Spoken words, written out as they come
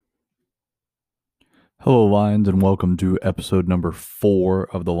Hello, Lions, and welcome to episode number 4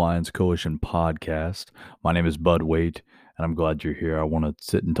 of the Lions Coalition podcast. My name is Bud Waite, and I'm glad you're here. I want to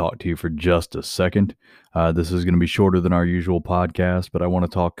sit and talk to you for just a second. This is going to be shorter than our usual podcast, but I want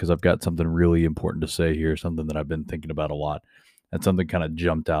to talk because I've got something really important to say here, something that I've been thinking about a lot, and something kind of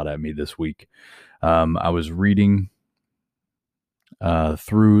jumped out at me this week. I was reading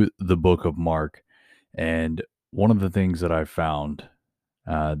through the book of Mark, and one of the things that I found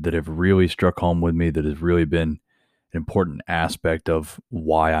that have really struck home with me, that has really been an important aspect of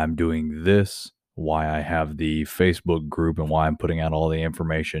why I'm doing this, why I have the Facebook group, and why I'm putting out all the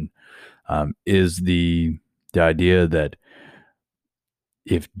information, is the idea that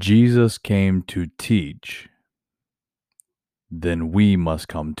if Jesus came to teach, then we must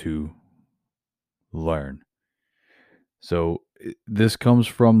come to learn. So this comes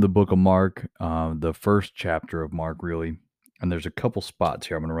from the book of Mark, the first chapter of Mark, really. And there's a couple spots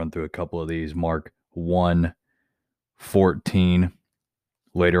here. I'm going to run through a couple of these. Mark 1:14.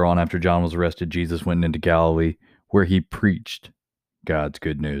 Later on, after John was arrested, Jesus went into Galilee, where he preached God's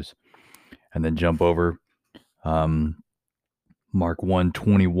good news. And then jump over Mark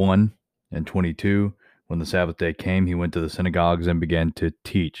 1:21 and 22. When the Sabbath day came, he went to the synagogues and began to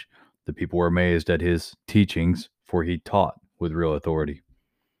teach. The people were amazed at his teachings, for he taught with real authority.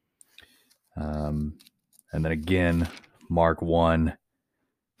 And then again, Mark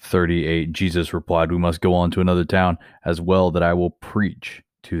 1:38, Jesus replied, "We must go on to another town as well, that I will preach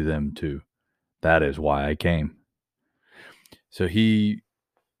to them too. That is why I came." So he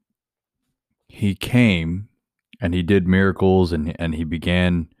came and he did miracles, and he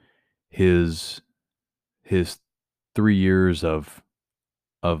began his 3 years of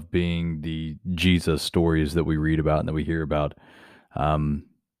being the Jesus stories that we read about and that we hear about.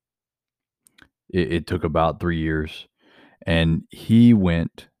 It took about 3 years, and he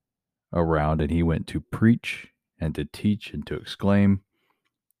went around and he went to preach and to teach and to exclaim,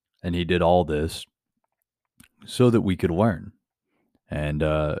 and he did all this so that we could learn. And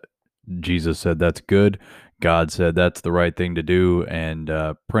Jesus said that's good. God said that's the right thing to do, and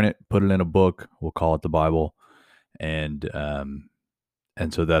print it, put it in a book. We'll call it the Bible, and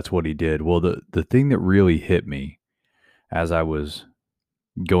so that's what he did. Well, the thing that really hit me as I was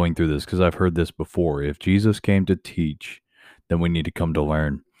going through this, because I've heard this before: if Jesus came to teach, then we need to come to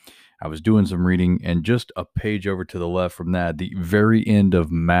learn. I was doing some reading, and just a page over to the left from that, the very end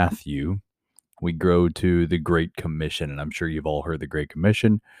of Matthew, we go to the Great Commission. And I'm sure you've all heard the Great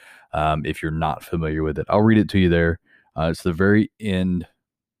Commission. If you're not familiar with it, I'll read it to you there. It's the very end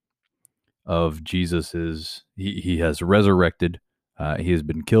of Jesus's. He has resurrected. He has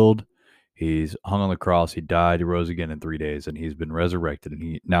been killed. He's hung on the cross. He died. He rose again in 3 days, and he's been resurrected.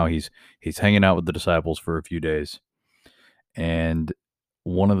 And he's hanging out with the disciples for a few days. And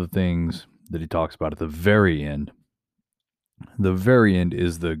one of the things that he talks about at the very end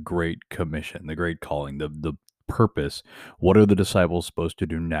is the Great Commission, the Great Calling, the purpose. What are the disciples supposed to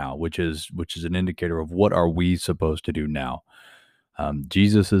do now? Which is an indicator of what are we supposed to do now.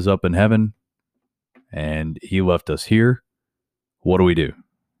 Jesus is up in heaven, and he left us here. What do we do?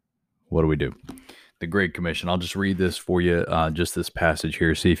 What do we do? The Great Commission. I'll just read this for you, just this passage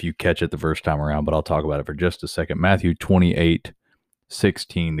here. See if you catch it the first time around, but I'll talk about it for just a second. Matthew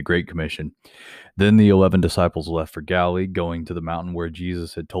 28:16, the Great Commission. Then the 11 disciples left for Galilee, going to the mountain where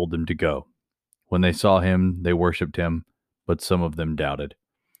Jesus had told them to go. When they saw him, they worshipped him, but some of them doubted.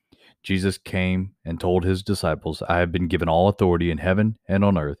 Jesus came and told his disciples, "I have been given all authority in heaven and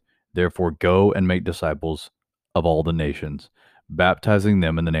on earth. Therefore, go and make disciples of all the nations, baptizing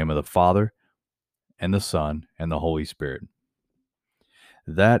them in the name of the Father and the Son and the Holy Spirit."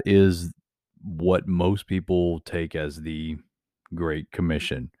 That is what most people take as the Great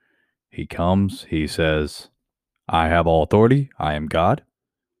Commission. He comes, he says, "I have all authority. I am God.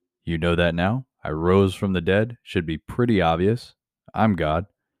 You know that now. I rose from the dead. Should be pretty obvious. I'm God.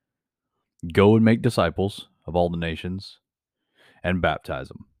 Go and make disciples of all the nations and baptize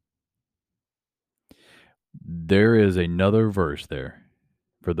them." There is another verse there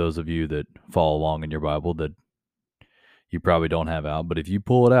for those of you that follow along in your Bible that you probably don't have out. But if you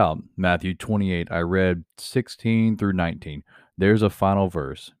pull it out, Matthew 28, I read 16 through 19. There's a final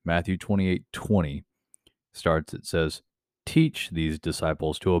verse. Matthew 28:20 starts. It says, "Teach these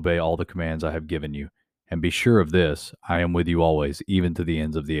disciples to obey all the commands I have given you. And be sure of this, I am with you always, even to the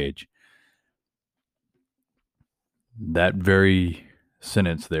ends of the age." That very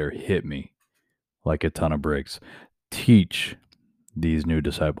sentence there hit me like a ton of bricks. Teach these new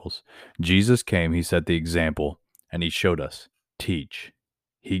disciples. Jesus came, he set the example, and he showed us. Teach.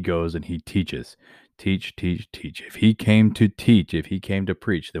 He goes and he teaches. Teach, teach, teach. If he came to teach, if he came to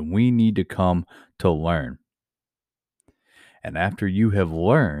preach, then we need to come to learn. And after you have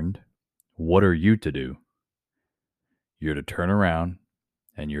learned, what are you to do? You're to turn around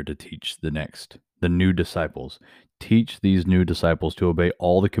and you're to teach the new disciples. Teach these new disciples to obey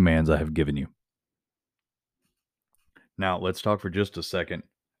all the commands I have given you. Now, let's talk for just a second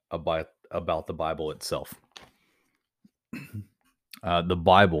about the Bible itself. The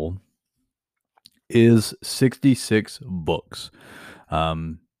Bible is 66 books.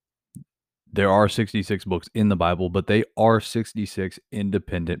 There are 66 books in the Bible, but they are 66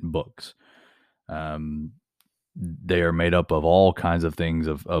 independent books. They are made up of all kinds of things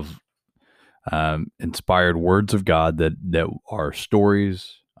of inspired words of God that are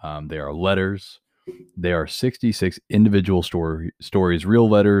stories. They are letters. They are 66 individual stories, real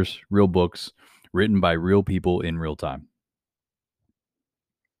letters, real books, written by real people in real time.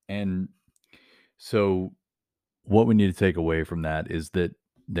 And so what we need to take away from that is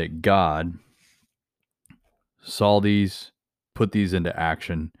that God saw these, put these into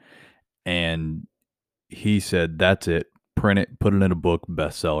action, and he said, that's it. Print it, put it in a book,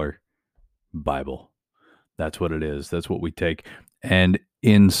 bestseller, Bible. That's what it is. That's what we take. And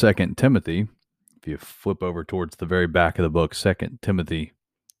in 2 Timothy, if you flip over towards the very back of the book, 2 Timothy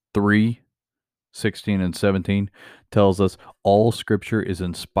 3:16 and 17 tells us all scripture is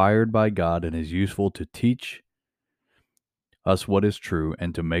inspired by God and is useful to teach us what is true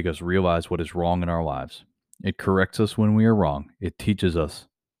and to make us realize what is wrong in our lives. It corrects us when we are wrong. It teaches us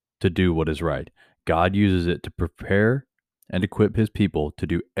to do what is right. God uses it to prepare and equip his people to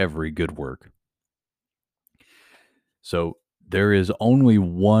do every good work. So there is only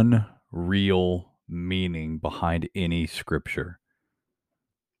one real meaning behind any scripture.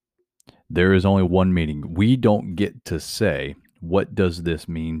 There is only one meaning. We don't get to say, what does this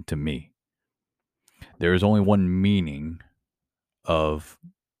mean to me? There is only one meaning of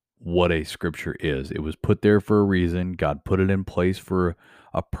what a scripture is. It was put there for a reason. God put it in place for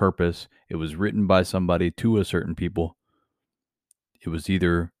a purpose. It was written by somebody to a certain people. It was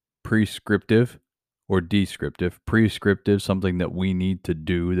either prescriptive or descriptive. Prescriptive, something that we need to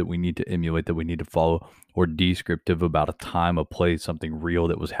do, that we need to emulate, that we need to follow, or descriptive, about a time, a place, something real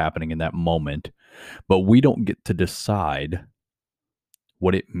that was happening in that moment. But we don't get to decide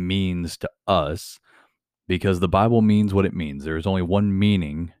what it means to us, because the Bible means what it means. There is only one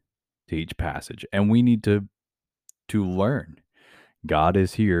meaning to each passage, and we need to learn. God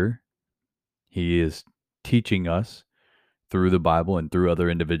is here. He is teaching us through the Bible and through other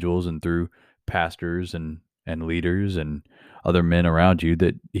individuals and through pastors and leaders and other men around you,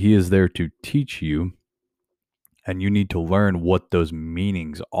 that he is there to teach you, and you need to learn what those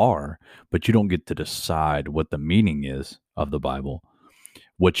meanings are, but you don't get to decide what the meaning is of the Bible.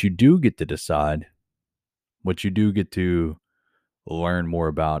 What you do get to decide, what you do get to learn more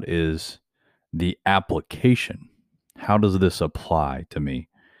about, is the application. How does this apply to me?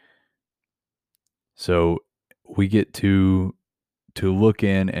 So we get to look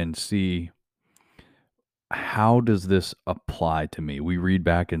in and see, how does this apply to me? We read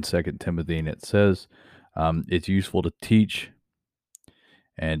back in 2 Timothy, and it says it's useful to teach,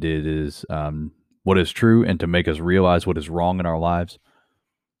 and it is what is true, and to make us realize what is wrong in our lives.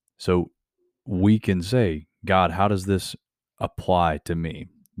 So we can say, God, how does this apply to me?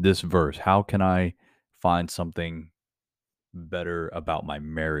 This verse, how can I find something better about my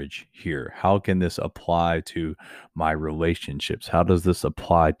marriage here? How can this apply to my relationships? How does this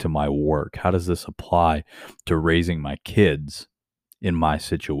apply to my work? How does this apply to raising my kids in my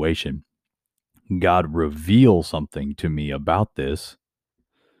situation? God reveals something to me about this,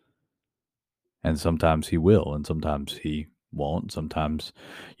 and sometimes he will, and sometimes he won't. Sometimes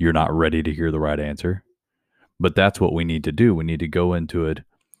you're not ready to hear the right answer, but that's what we need to do. We need to go into it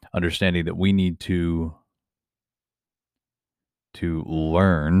understanding that we need to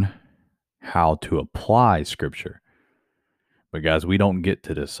learn how to apply scripture. But guys, we don't get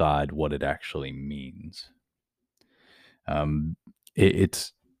to decide what it actually means.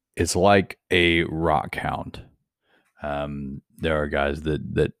 It's like a rock hound. There are guys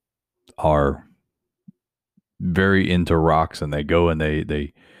that are very into rocks, and they go and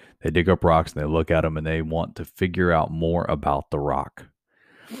they dig up rocks, and they look at them, and they want to figure out more about the rock.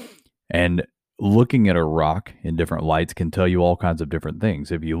 And looking at a rock in different lights can tell you all kinds of different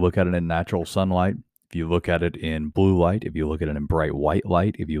things. If you look at it in natural sunlight, if you look at it in blue light, if you look at it in bright white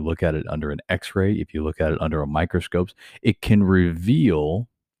light, if you look at it under an X-ray, if you look at it under a microscope, it can reveal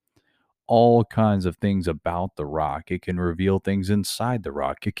all kinds of things about the rock. It can reveal things inside the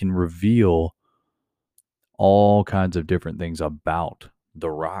rock. It can reveal all kinds of different things about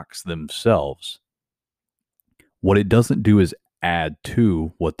the rocks themselves. What it doesn't do is add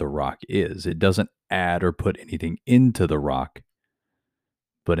to what the rock is. It doesn't add or put anything into the rock,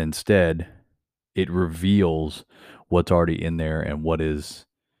 but instead it reveals what's already in there and what is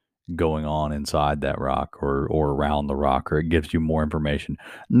going on inside that rock or around the rock, or it gives you more information.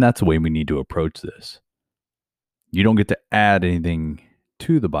 And that's the way we need to approach this. You don't get to add anything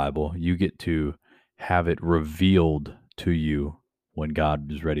to the Bible. You get to have it revealed to you when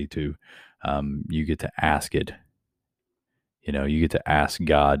God is ready to. You get to ask it. You get to ask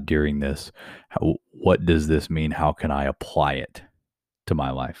God during this, what does this mean? How can I apply it to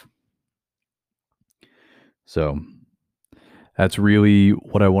my life? So that's really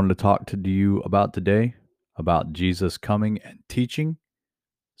what I wanted to talk to you about today, about Jesus coming and teaching.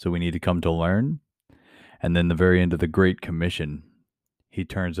 So we need to come to learn. And then the very end of the Great Commission, he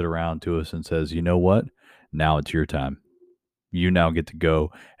turns it around to us and says, you know what? Now it's your time. You now get to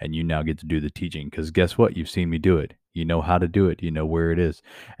go and you now get to do the teaching, because guess what? You've seen me do it. You know how to do it. You know where it is.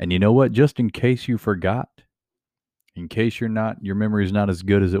 And you know what? Just in case you forgot, in case your memory is not as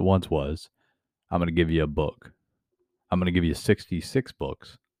good as it once was, I'm going to give you a book. I'm going to give you 66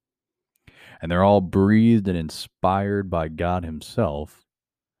 books. And they're all breathed and inspired by God himself.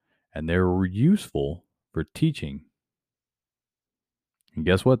 And they're useful for teaching. And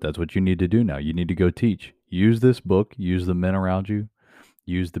guess what? That's what you need to do now. You need to go teach. Use this book. Use the men around you.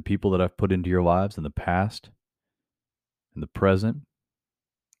 Use the people that I've put into your lives in the past, in the present.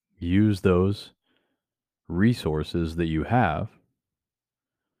 Use those resources that you have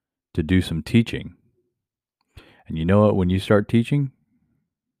to do some teaching. And you know what? When you start teaching,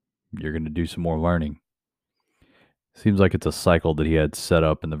 you're going to do some more learning. Seems like it's a cycle that he had set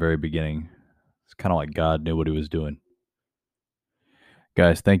up in the very beginning. It's kind of like God knew what he was doing.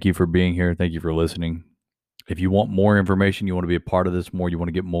 Guys, thank you for being here. Thank you for listening. If you want more information, you want to be a part of this more, you want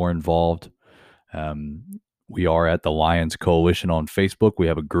to get more involved, we are at the Lions Coalition on Facebook. We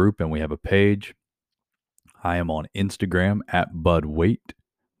have a group and we have a page. I am on Instagram at Bud Waite.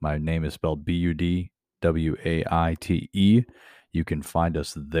 My name is spelled Budwaite. You can find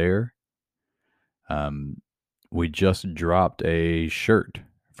us there. We just dropped a shirt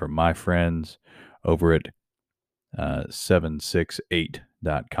from my friends over at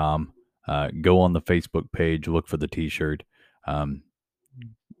 768.com. Go on the Facebook page, look for the t-shirt.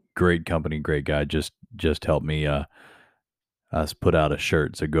 Great company, great guy. Just helped me us put out a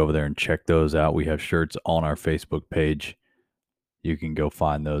shirt. So go over there and check those out. We have shirts on our Facebook page. You can go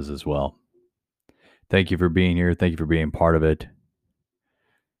find those as well. Thank you for being here. Thank you for being part of it.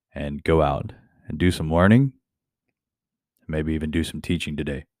 And go out and do some learning. Maybe even do some teaching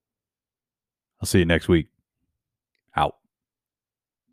today. I'll see you next week.